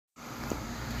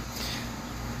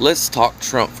Let's talk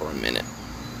Trump for a minute.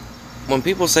 When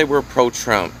people say we're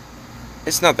pro-Trump,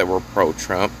 it's not that we're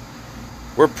pro-Trump.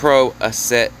 We're pro a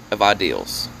set of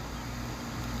ideals.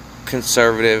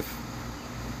 Conservative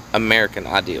American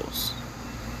ideals.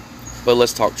 But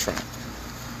let's talk Trump.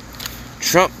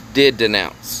 Trump did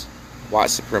denounce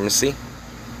white supremacy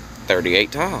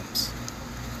 38 times.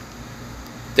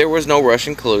 There was no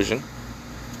Russian collusion.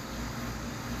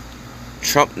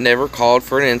 Trump never called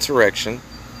for an insurrection.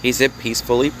 He said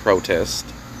peacefully protest.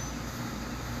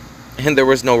 And there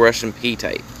was no Russian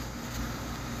P-tape.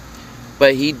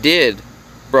 But he did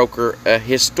broker a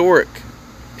historic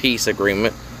peace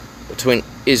agreement between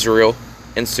Israel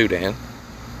and Sudan.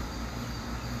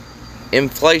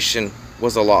 Inflation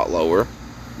was a lot lower,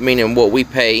 meaning what we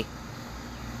pay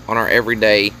on our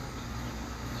everyday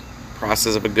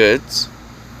prices of goods,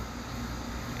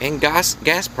 and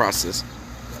gas prices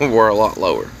were a lot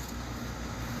lower.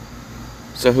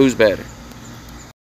 So who's better?